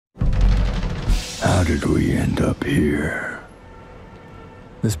How did we end up here?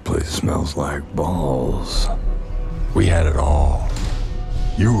 This place smells like balls. We had it all.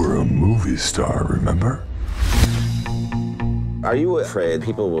 You were a movie star, remember? Are you afraid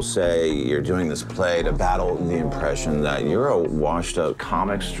people will say you're doing this play to battle the impression that you're a washed-up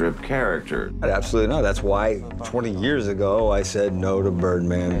comic strip character? Absolutely not. That's why 20 years ago I said no to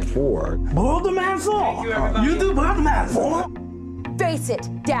Birdman 4. Birdman 4? You do Birdman 4? Face it,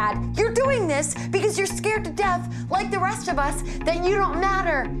 Dad. You're doing this because you're scared to death, like the rest of us, that you don't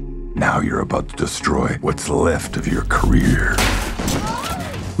matter. Now you're about to destroy what's left of your career.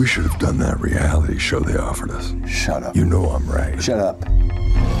 We should have done that reality show they offered us. Shut up. You know I'm right. Shut up.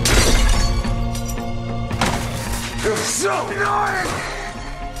 You're so annoying!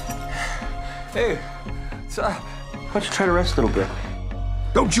 Hey, why don't you try to rest a little bit?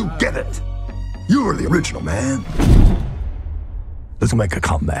 Don't you get it? You were the original, man. Let's make a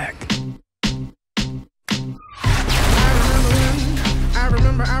comeback. I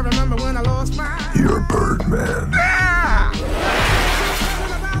remember when I lost my... You're Birdman.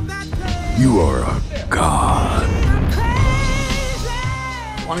 You are a god.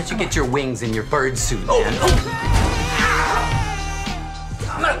 Why don't you get your wings and your bird suit, man?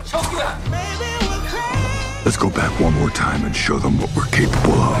 I'm gonna choke you out. Let's go back one more time and show them what we're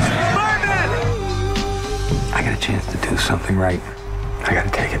capable of. Birdman! I got a chance to do something right. I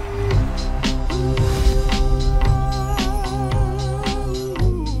gotta take it.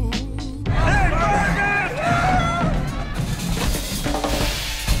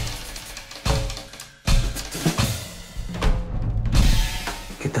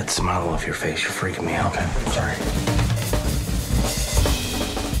 Get that smile off your face. You're freaking me out. Okay, sorry.